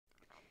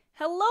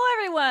Hello,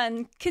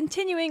 everyone!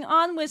 Continuing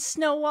on with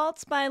Snow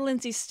Waltz by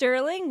Lindsey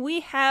Stirling, we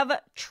have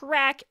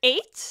track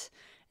 8,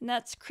 and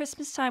that's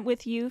Christmas Time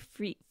with You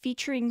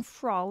featuring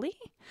Frawley.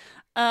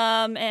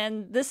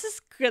 And this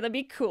is gonna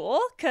be cool,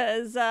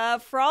 because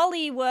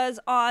Frawley was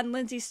on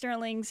Lindsey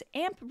Stirling's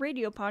AMP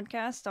radio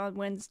podcast on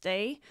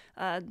Wednesday,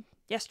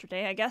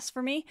 yesterday, I guess,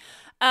 for me.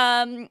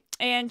 And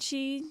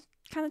she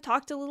kind of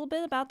talked a little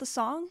bit about the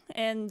song,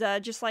 and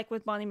just like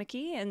with Bonnie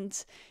McKee,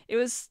 and it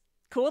was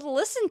cool to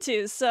listen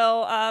to.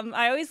 So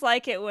I always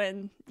like it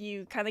when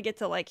you kind of get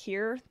to like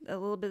hear a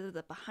little bit of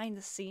the behind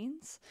the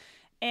scenes.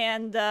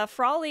 And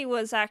Frawley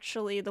was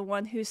actually the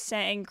one who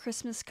sang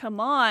Christmas Come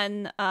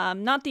On,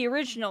 not the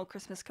original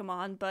Christmas Come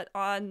On, but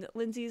on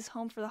Lindsey's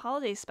Home for the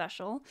Holidays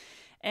special.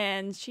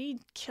 And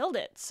she killed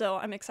it. So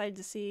I'm excited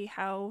to see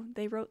how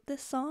they wrote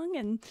this song.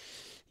 And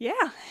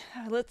yeah,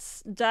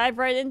 let's dive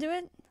right into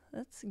it.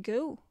 Let's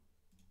go.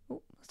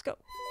 Oh, let's go.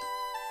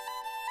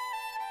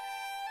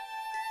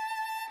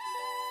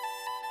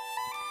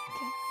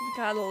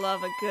 Gotta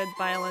love a good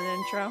violin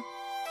intro.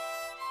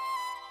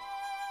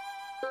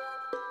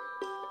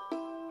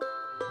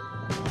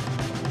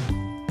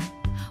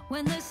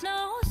 When the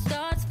snow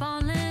starts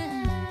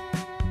falling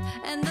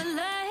and the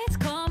lights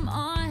come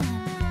on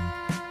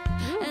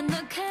and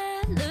the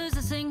candles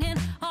are singing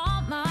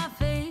all my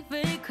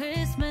favorite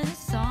Christmas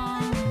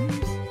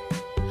songs.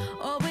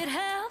 Oh, it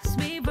helps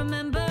me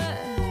remember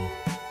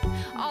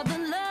all the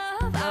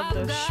love I've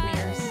those got.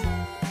 schmears.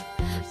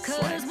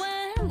 'Cause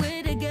when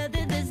we're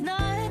together, there's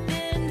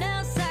nothing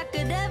else I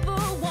could ever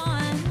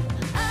want.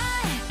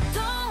 I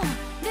don't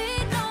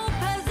need no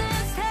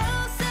presents.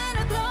 Tell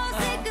Santa Claus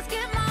he can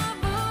skip my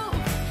roof.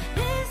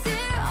 This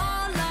year,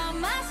 all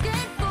I'm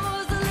asking for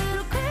is a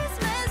little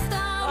Christmas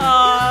time.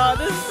 Oh,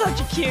 this is such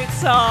a cute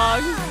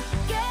song.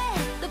 Get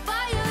the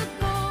fire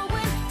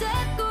going,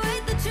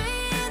 decorate the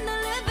tree in the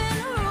living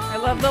room. I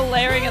love the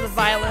layering of the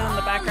violin in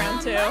the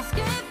background too.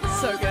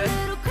 So good.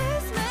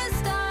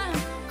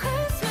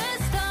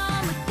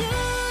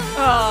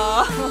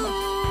 Oh,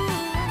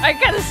 I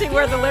gotta see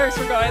where the lyrics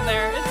were going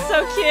there. It's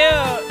so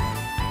cute.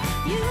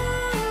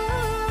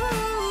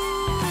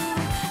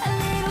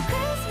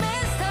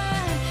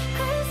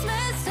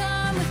 Christmas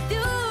time with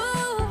you.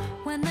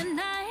 When the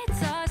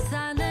nights are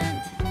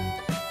silent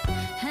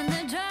and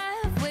the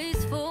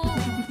driveway's full.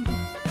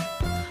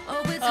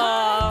 Oh, it's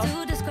hard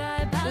to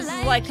describe how This is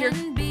life like your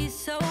can be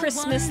so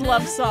Christmas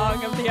love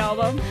song of the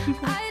album.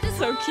 I just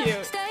So wanna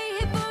cute. stay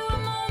here for a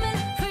moment,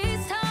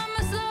 freeze time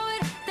and slow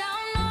it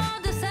down all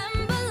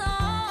December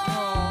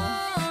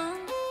long.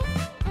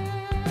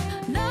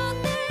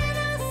 Nothing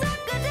else I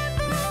could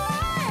ever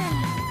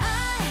want.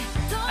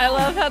 I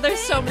love how there's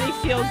so many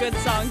feel-good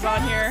songs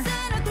on here.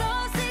 Santa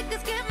Claus, he can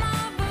skip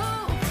my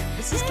roof.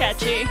 This is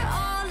catchy.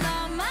 All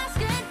I'm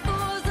asking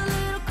for is a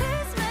little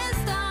Christmas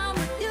time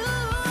with you.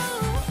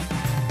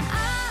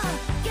 I'll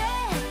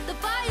get the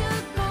fire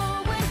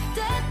going,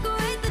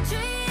 decorate the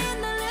tree in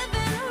the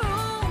living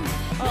room.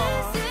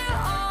 This year,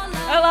 all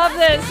I love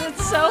this.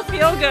 It's so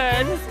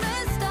feel-good.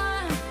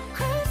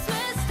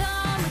 Christmas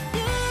time with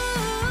you.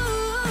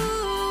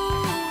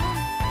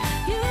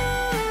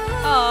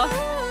 Oh,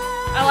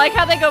 I like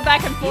how they go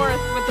back and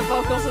forth with the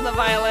vocals and the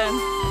violin.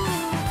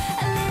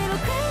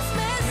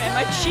 Man,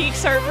 my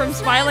cheeks hurt from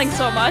smiling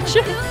so much.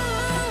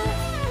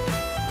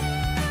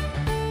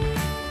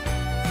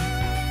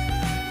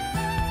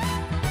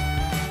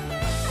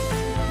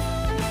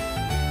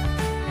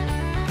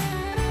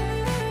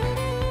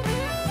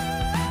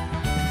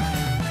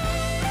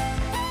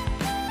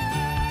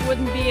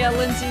 Wouldn't be a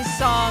Lindsey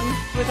song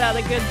without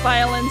a good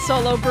violin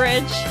solo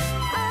bridge.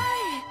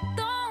 I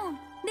don't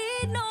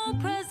need no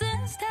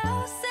presents.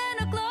 Tell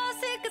Santa Claus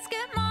he can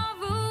skip my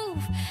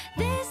roof.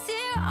 This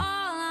year,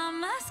 all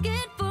I'm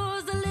asking for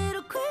is a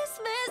little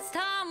Christmas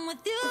time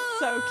with you.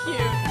 So cute.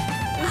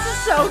 This is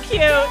so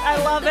cute. I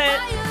love it.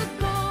 Fire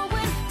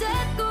going,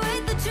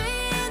 decorate the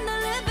tree in the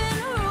living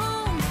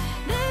room.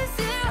 This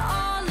year,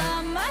 all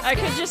I'm asking I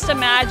could just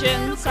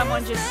imagine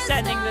someone just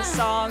sending this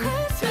song to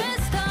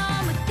Christmas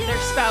time with you.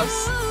 their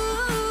spouse.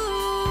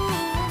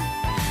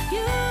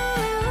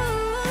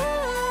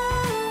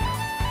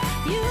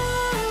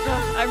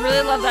 Oh, I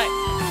really love that,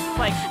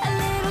 like,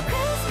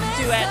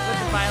 duet with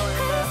the violin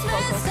and the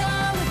vocals.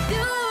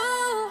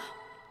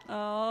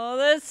 Oh,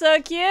 that's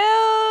so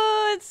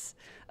cute!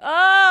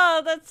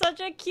 Oh, that's such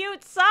a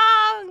cute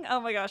song! Oh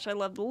my gosh, I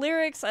love the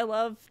lyrics. I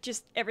love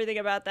just everything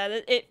about that.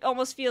 It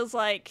almost feels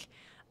like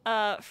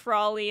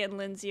Frawley and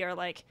Lindsey are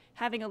like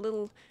having a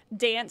little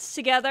dance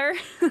together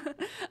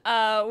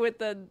with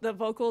the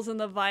vocals and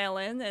the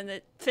violin, and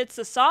it fits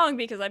the song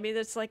because I mean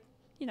it's like,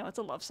 you know, it's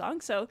a love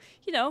song, so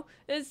you know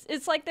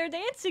it's like they're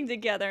dancing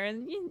together,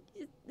 and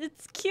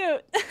it's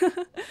cute.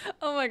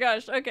 Oh my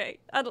gosh. Okay,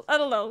 I don't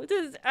know.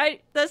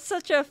 That's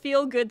such a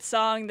feel good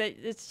song that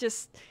it's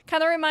just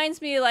kind of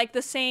reminds me like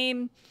the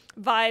same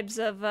vibes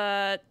of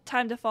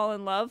Time to Fall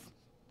in Love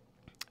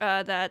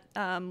that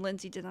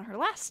Lindsey did on her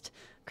last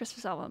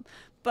Christmas album,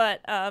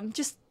 but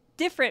just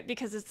different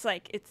because it's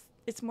like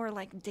it's it's more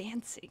like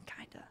dancing,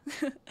 kind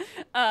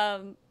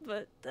of.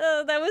 But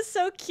that was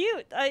so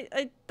cute.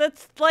 I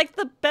that's like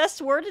the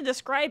best word to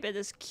describe it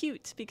is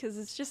cute, because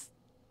it's just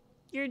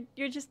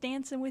you're just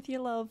dancing with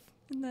your love,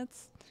 and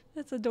that's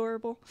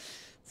adorable.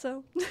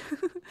 So,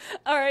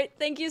 all right,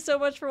 thank you so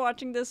much for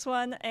watching this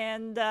one.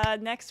 And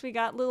next we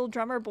got Little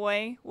Drummer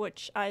Boy,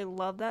 which I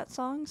love that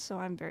song, so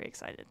I'm very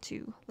excited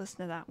to listen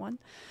to that one.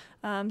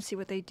 See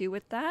what they do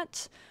with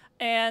that.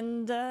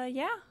 And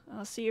yeah,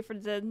 I'll see you for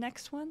the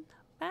next one.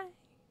 Bye.